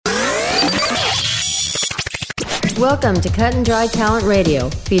Welcome to Cut and Dry Talent Radio,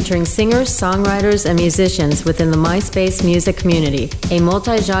 featuring singers, songwriters, and musicians within the MySpace music community, a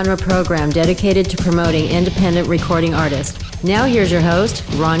multi-genre program dedicated to promoting independent recording artists. Now here's your host,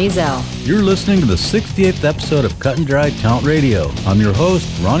 Ronnie Zell. You're listening to the 68th episode of Cut and Dry Talent Radio. I'm your host,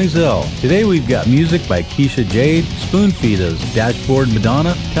 Ronnie Zell. Today we've got music by Keisha Jade, Spoonfeeders, Dashboard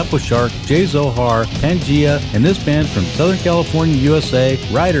Madonna, Tempo Shark, Jay Zohar, Pangea, and this band from Southern California, USA,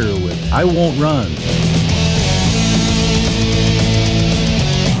 Ryder with I Won't Run.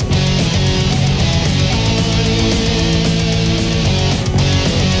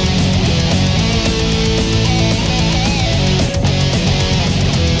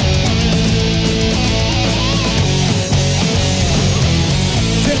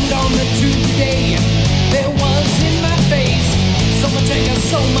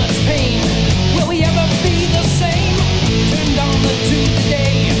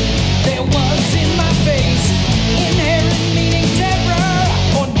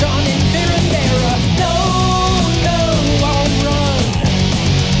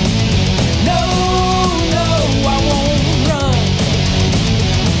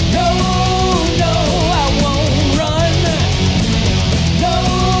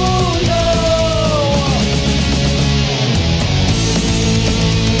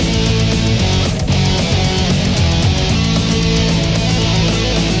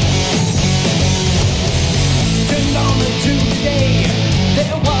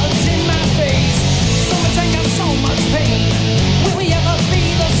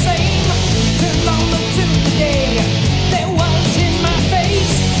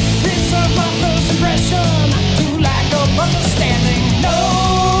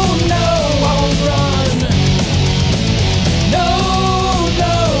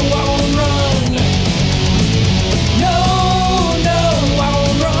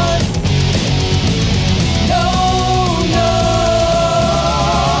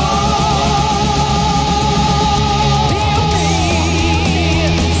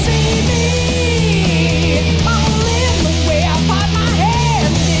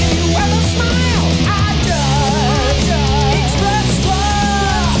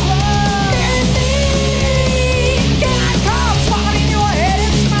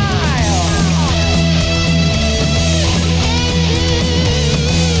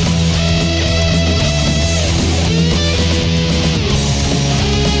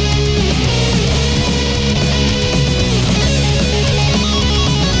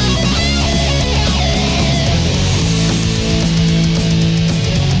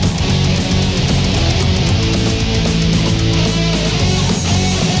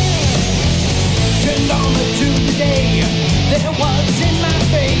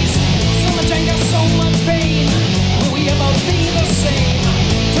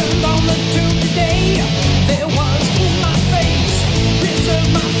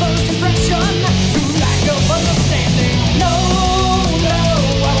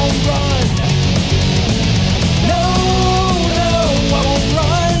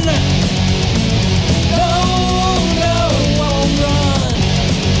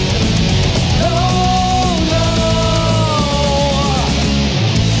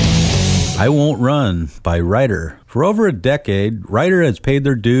 I Won't Run by Ryder. For over a decade, Ryder has paid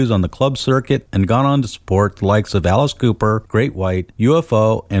their dues on the club circuit and gone on to support the likes of Alice Cooper, Great White,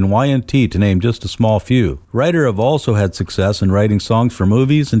 UFO, and Y&T, to name just a small few. Ryder have also had success in writing songs for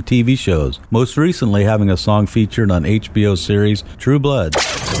movies and TV shows, most recently having a song featured on HBO series True Blood.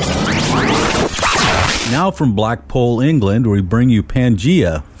 Now from Blackpool, England, we bring you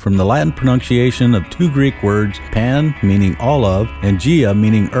Pangea, from the Latin pronunciation of two Greek words, pan, meaning all of, and gea,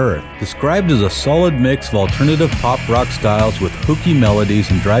 meaning earth. Described as a solid mix of alternative pop rock styles with hooky melodies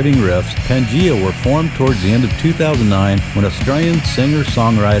and driving riffs, Pangea were formed towards the end of 2009 when Australian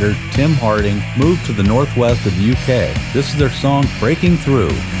singer-songwriter Tim Harding moved to the northwest of the UK. This is their song, Breaking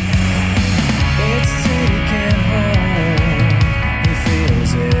Through.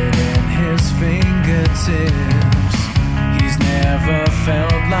 He's never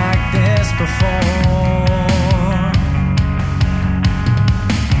felt like this before.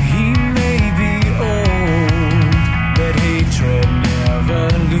 He may be old, but hatred never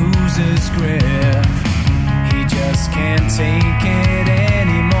loses grip. He just can't take it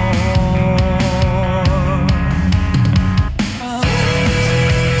anymore.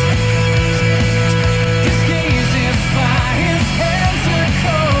 His gaze is fire, his hands are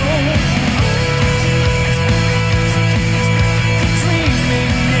cold.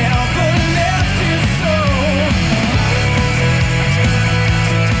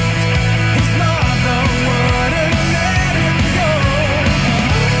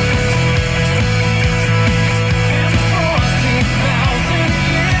 And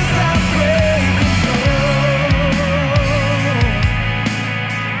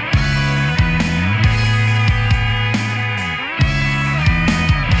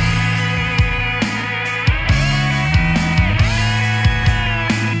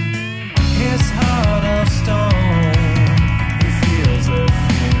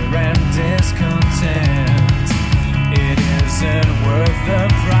the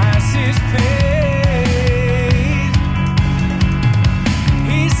price is paid.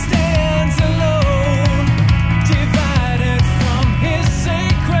 He stands alone, divided from his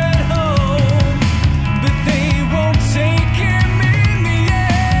sacred home, but they won't take him in the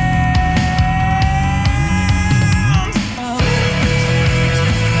end.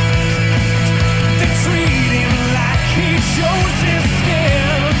 They treat him like he chose his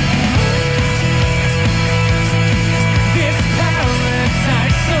skin. This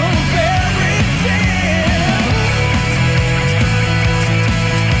paradise so very thin.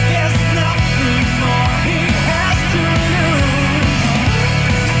 There's nothing more he has to lose.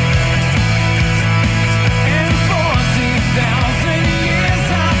 And 40,000 years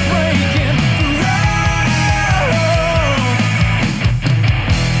are breaking through.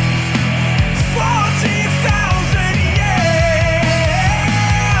 40,000 years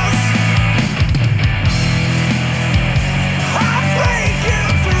are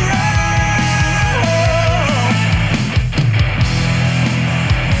breaking through.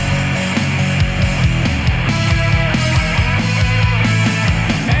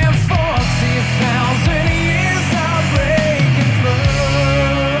 And 40,000 years are breaking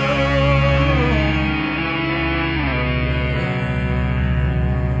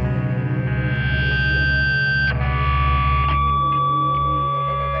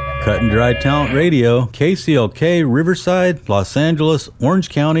Cut and Dry Talent Radio, KCLK, Riverside, Los Angeles, Orange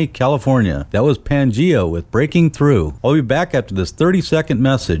County, California. That was Pangea with Breaking Through. I'll be back after this 30-second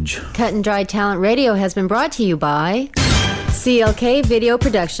message. Cut and Dry Talent Radio has been brought to you by CLK Video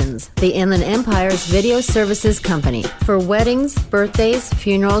Productions, the Inland Empire's video services company. For weddings, birthdays,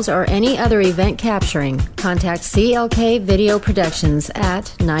 funerals, or any other event capturing, contact CLK Video Productions at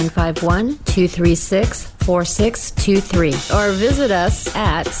 951-236-4623 or visit us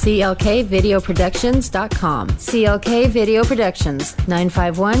at clkvideoproductions.com. CLK Video Productions,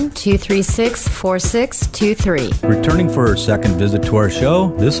 951-236-4623. Returning for her second visit to our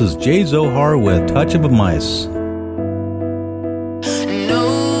show, this is Jay Zohar with Touch of a Mice.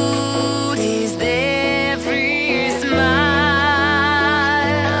 Notice every smile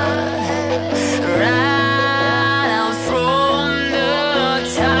right out from the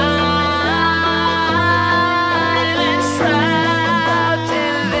time and trapped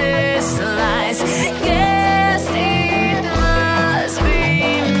in this lies. Guess it must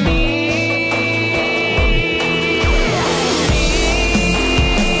be me.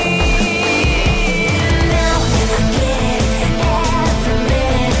 Now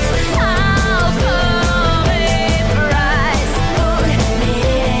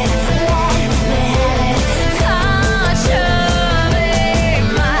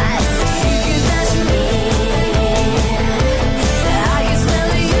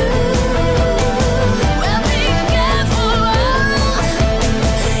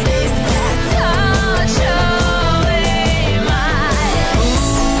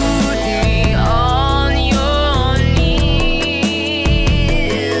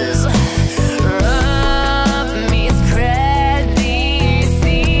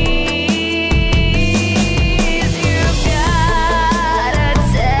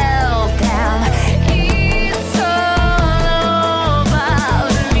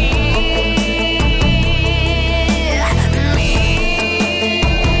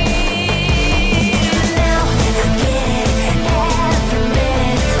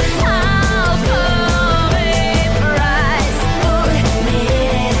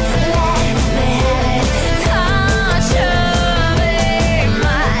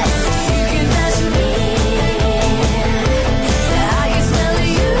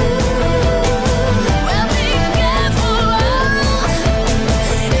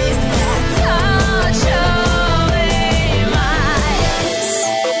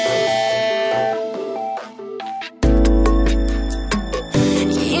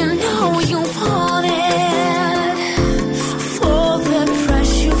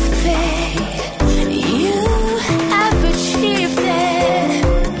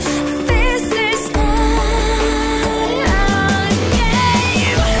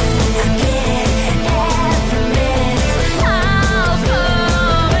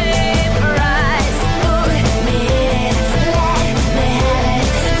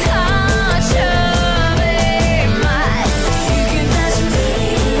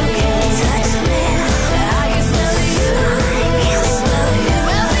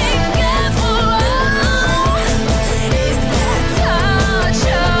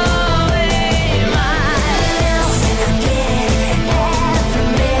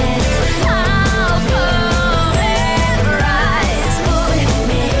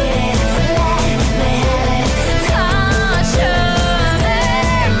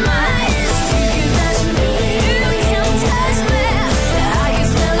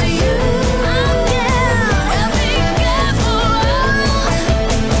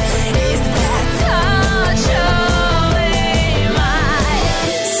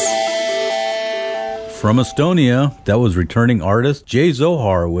From Estonia, that was returning artist Jay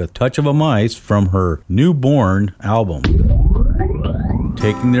Zohar with Touch of a Mice from her Newborn album.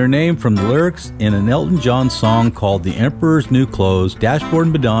 Taking their name from the lyrics in an Elton John song called The Emperor's New Clothes, Dashboard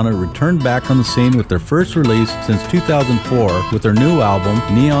Madonna returned back on the scene with their first release since 2004 with their new album,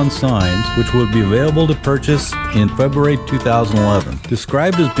 Neon Signs, which will be available to purchase in February 2011.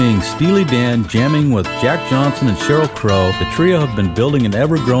 Described as being Steely Dan jamming with Jack Johnson and Sheryl Crow, the trio have been building an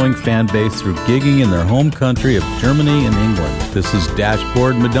ever-growing fan base through gigging in their home country of Germany and England. This is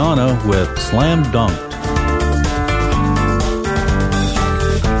Dashboard Madonna with Slam Dunked.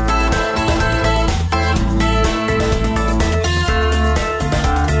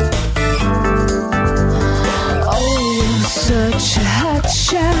 Such a hot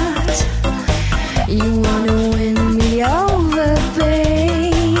shot. You wanna win me over,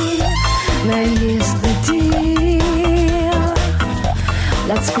 babe. Now here's the deal.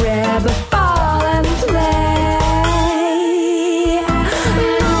 Let's grab a ball and play.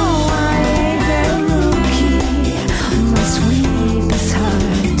 No, I ain't that rookie. My sweep is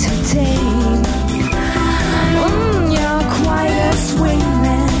hard to tame. You're quite a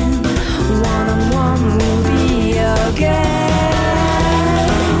swingman. One-on-one will be your game.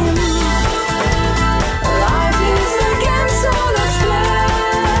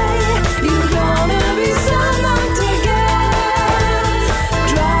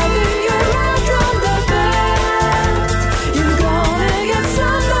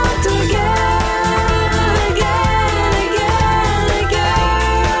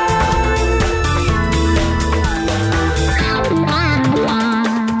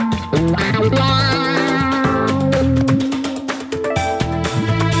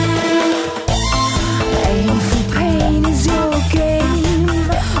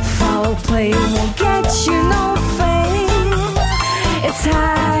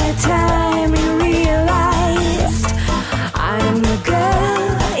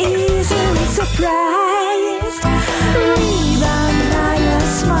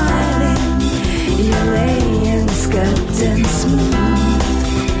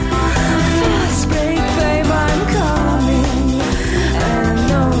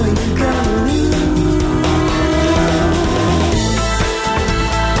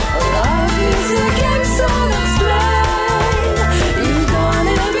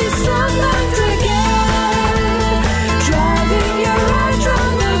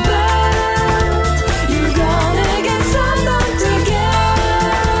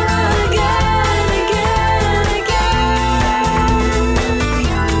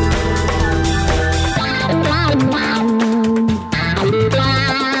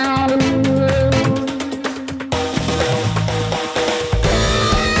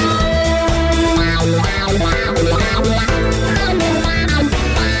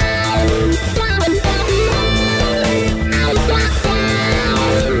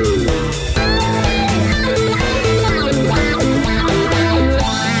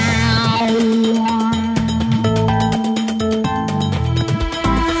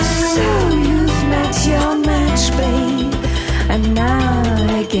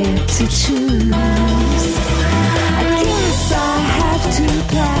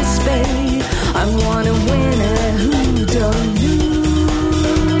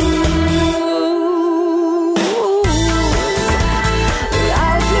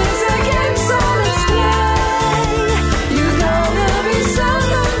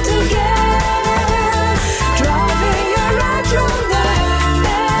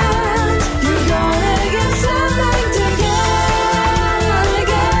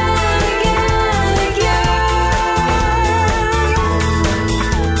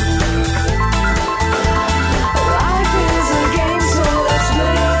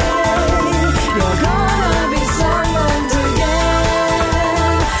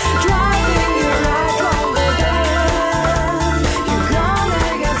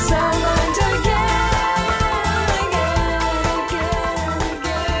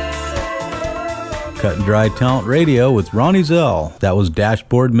 Cut and Dry Talent Radio with Ronnie Zell. That was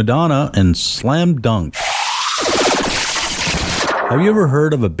Dashboard Madonna and Slam Dunked. Have you ever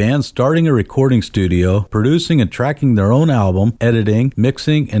heard of a band starting a recording studio, producing and tracking their own album, editing,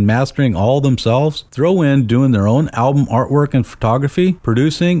 mixing, and mastering all themselves? Throw in doing their own album artwork and photography,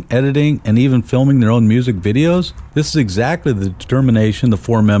 producing, editing, and even filming their own music videos? This is exactly the determination the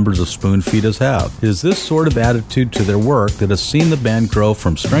four members of Spoon Fetus have. It is this sort of attitude to their work that has seen the band grow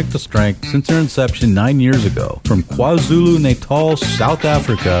from strength to strength since their inception 9 years ago. From KwaZulu-Natal, South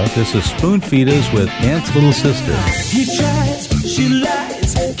Africa, this is Spoon Fetus with Aunt's Little Sister. He tries, she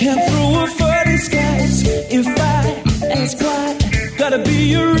lies, can't throw her for disguise. If I ask why, gotta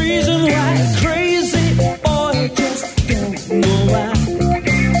be a reason why. Crazy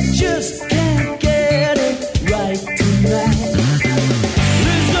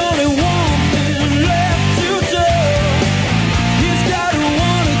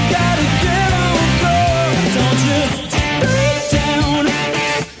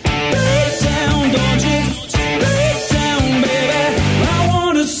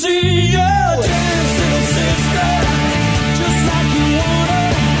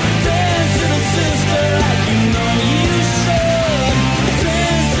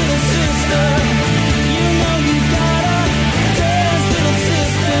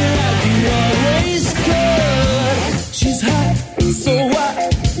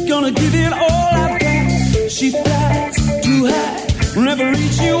gonna give it all I've got. She flies too high, will never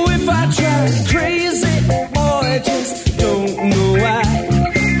reach you if I try. Crazy boy, just don't know why.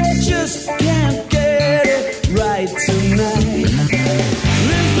 Just can't get it right tonight.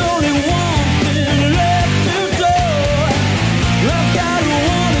 There's only one thing left to do. I've gotta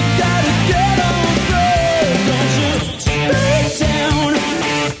want it, gotta get on through. Don't you break down,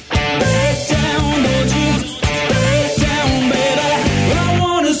 don't you break down, baby. But I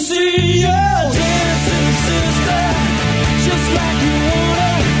wanna see you dance, little sister, just like you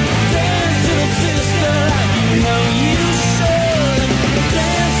wanna dance, little sister, like you know you should.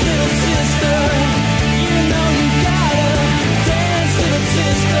 Dance, little sister, you know you gotta dance, little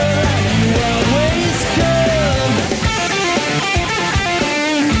sister, like you always could.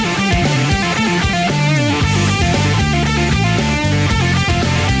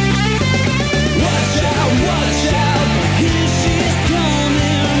 Watch out, here she's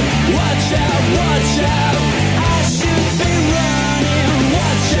coming. Watch out, I should be running.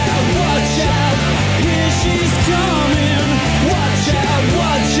 Watch out, here she's coming. Watch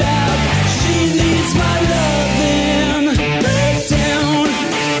out, she needs my loving. Break down,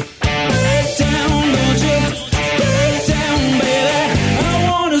 don't you break down, baby. I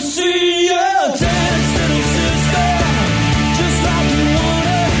wanna see you dance, little sister, just like you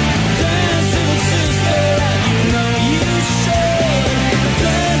wanna dance, little sister, like you know you should.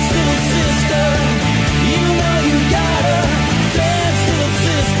 Dance, little sister, you know you gotta dance, little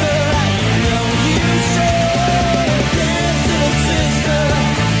sister, like you know you should. Dance, little sister,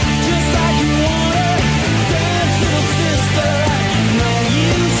 just like you wanna dance, little sister, like you know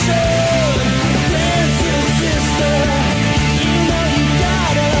you should. Dance, little sister, you know you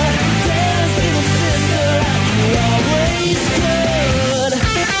gotta dance, little sister, like you always could.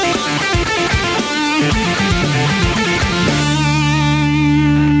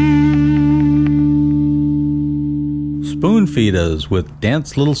 Spoon Feeders with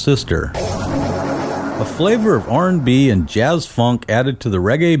Dance Little Sister. A flavor of R&B and jazz funk added to the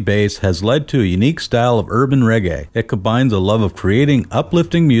reggae bass has led to a unique style of urban reggae. It combines a love of creating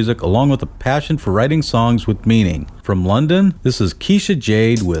uplifting music along with a passion for writing songs with meaning. From London, this is Keisha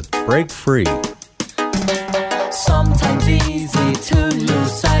Jade with Break Free. Sometimes easy to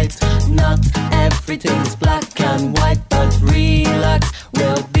lose sight. Not everything's black and white, but relax,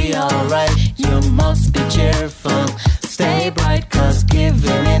 we'll be alright. You must be cheerful, stay bright, cause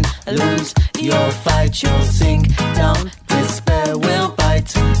giving in, lose your fight. You'll sink down, despair will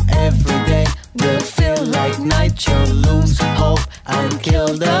bite. Every day will feel like night. You'll lose hope and kill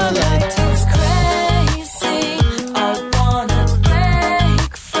the light. It's crazy, I wanna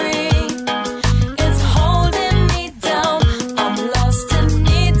break free. It's holding me down, I'm lost and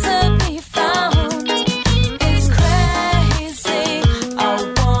need to be found. It's crazy, I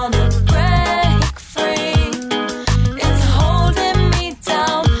wanna break free. It's holding me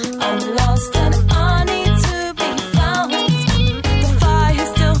down, I'm lost and I need to be found. The fire's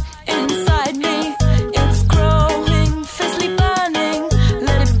still inside me, it's growing, fiercely burning.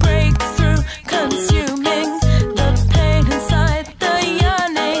 Let it break through, consuming the pain inside, the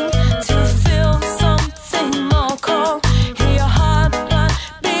yearning to feel something more cold. Hear your heart, but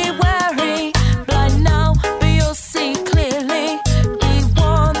be wary. Blind now, but you'll see clearly. Be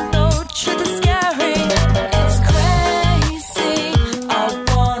warned, though truth is scary. It's crazy, I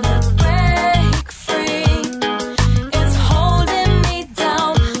wanna break free. It's holding me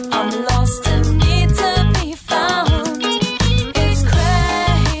down, I'm lost and need to be found. It's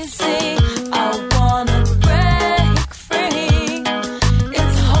crazy, I wanna break free.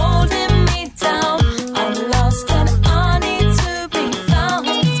 It's holding me down, I'm lost and I need to be found.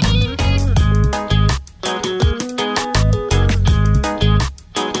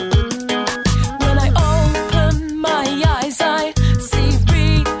 When I open my eyes, I see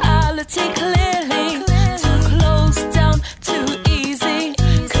reality clearly. Too close down, too easy.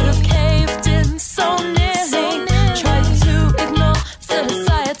 Could have caved in so nearly. Tried to ignore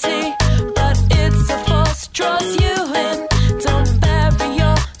society, but it's a force draws you in. Don't bury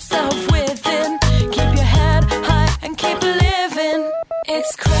yourself within. Keep your head high and keep living.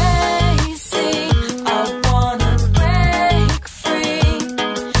 It's crazy, I wanna break free.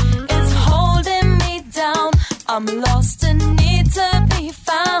 It's holding me down, I'm lost and need to be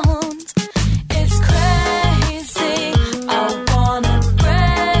found. It's crazy, I wanna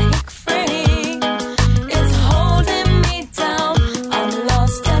break free. It's holding me down, I'm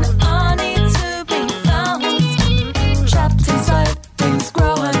lost and I need to be found. Trapped inside, things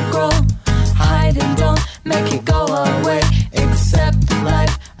grow and grow. Hide and don't make it go away. Accept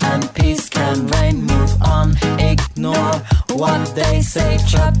life and peace can reign. Move on, ignore what they say. stay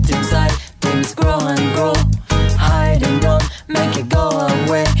trapped inside. Things grow and grow, hide and run, make it go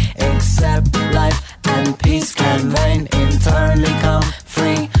away. Accept life and peace can reign. Internally come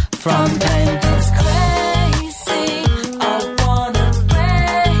free from pain. It's crazy, I wanna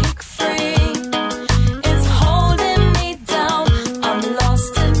break free. It's holding me down, I'm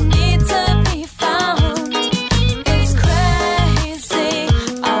lost and need to be found. It's crazy,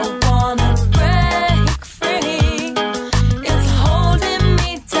 I wanna break free. It's holding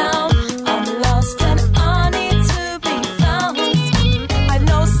me down, I'm lost and I need to be found. I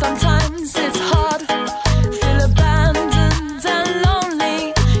know sometimes it's hard, feel abandoned and lonely.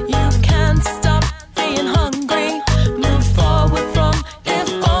 You can't stop being hungry, move forward from if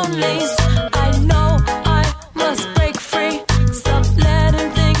onlys. I know I must break free, stop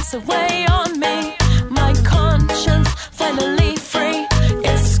letting things weigh on me. My conscience finally free,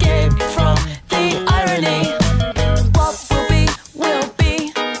 escape from the irony. What will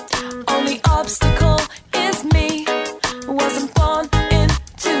be, only obstacle is me. Wasn't born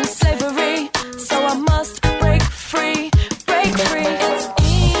into slavery, so I must break free, break free. It's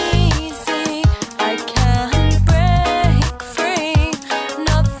easy, I can break free.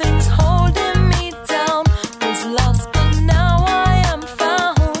 Nothing's holding me down, was lost but now I am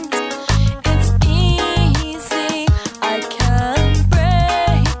found. It's easy, I can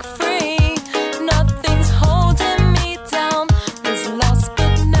break free. Nothing's holding me down, was lost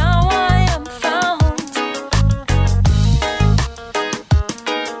but now I am found.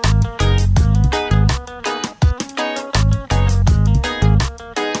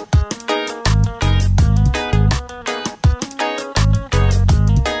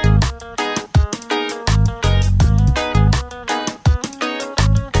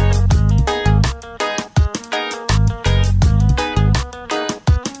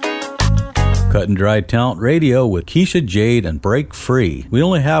 Cut and Dry Talent Radio with Keisha Jade and Break Free. We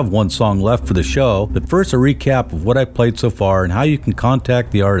only have one song left for the show, but first a recap of what I played so far and how you can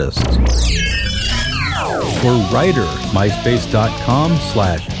contact the artists. For Writer,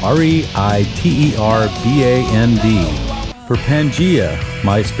 myspace.com/REITERBAND. For Pangea,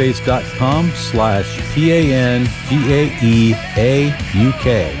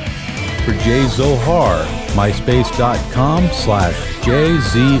 myspace.com/PANGAEAUK. For Jay Zohar,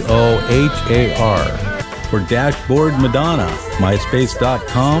 myspace.com/JZOHAR. For Dashboard Madonna,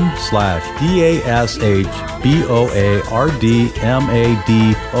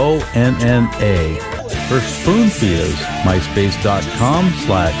 myspace.com/DASHBOARDMADONNA. For Spoonfeeds,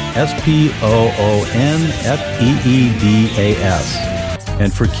 myspace.com/SPOONFEEDAS.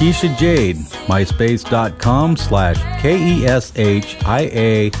 And for Keisha Jade,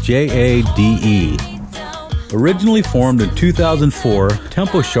 myspace.com/KESHIAJADE. Originally formed in 2004,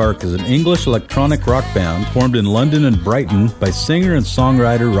 Tempo Shark is an English electronic rock band formed in London and Brighton by singer and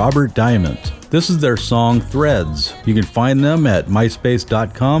songwriter Robert Diamond. This is their song Threads. You can find them at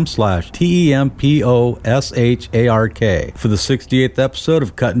myspace.com/TEMPOSHARK. For the 68th episode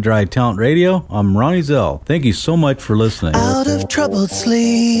of Cut and Dry Talent Radio, I'm Ronnie Zell. Thank you so much for listening. Out of troubled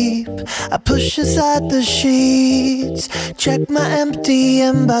sleep, I push aside the sheets, check my empty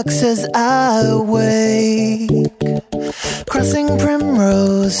inbox as I wake. Crossing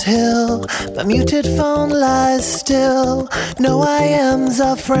Primrose Hill, my muted phone lies still. No IMs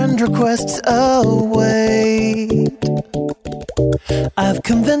or friend requests await. I've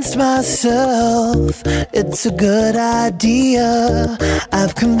convinced myself it's a good idea.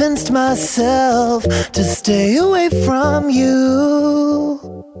 I've convinced myself to stay away from you.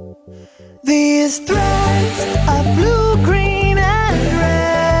 These threads are blue, green, and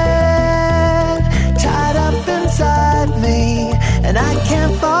red, tied up inside me, and I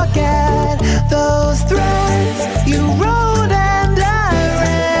can't forget those threads you wrote and I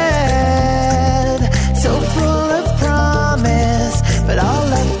read. So full of promise, but all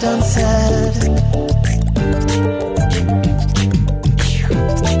left unsaid.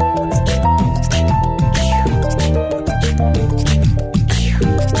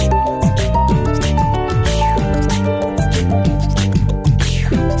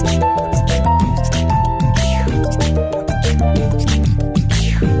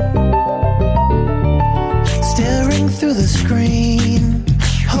 Staring through the screen,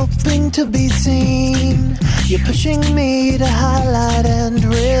 hoping to be seen. You're pushing me to highlight and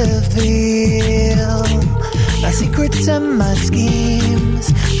reveal my secrets and my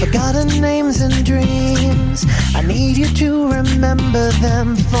schemes, forgotten names and dreams. I need you to remember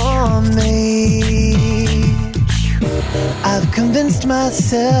them for me. I've convinced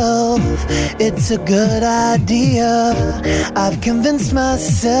myself it's a good idea. I've convinced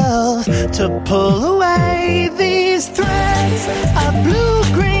myself to pull away these threads of blue,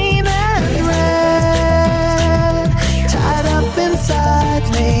 green, and red tied up inside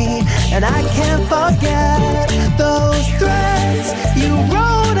me, and I can't forget those threads you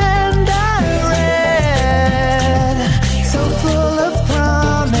wrote and I read. So full of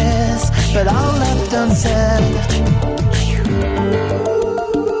promise, but all left unsaid.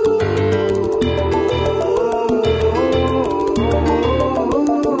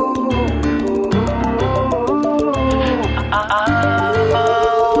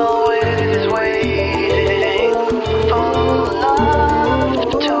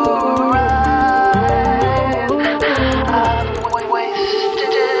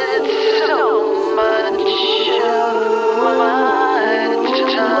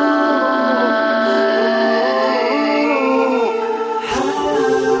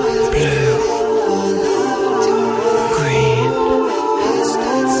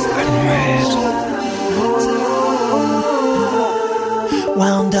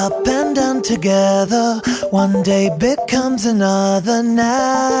 Wound up and done together, one day becomes another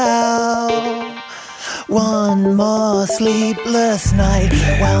now. One more sleepless night,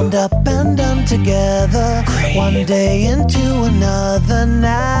 wound up and done together, one day into another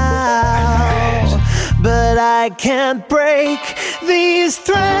now. But I can't break these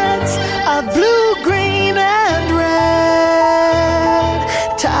threads of blue, green, and red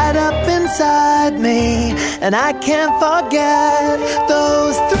tied up inside me, and I can't forget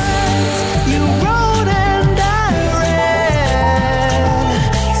those threads you wrote and I read.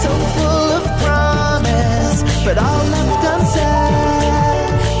 So full of promise, but all left unsaid.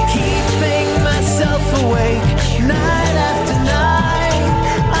 Keeping myself awake night after night.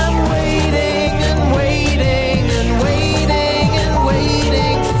 I'm waiting and waiting and waiting and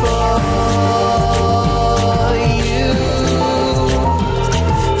waiting for you.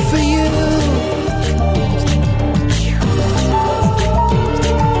 For you.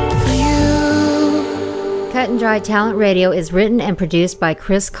 For you. Cut and Dry Talent Radio is written and produced by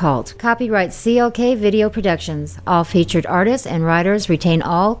Chris Kalt. Copyright CLK Video Productions. All featured artists and writers retain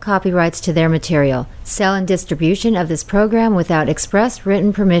all copyrights to their material. Sale and distribution of this program without express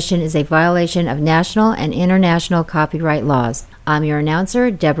written permission is a violation of national and international copyright laws. I'm your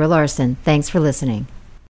announcer, Deborah Larson. Thanks for listening.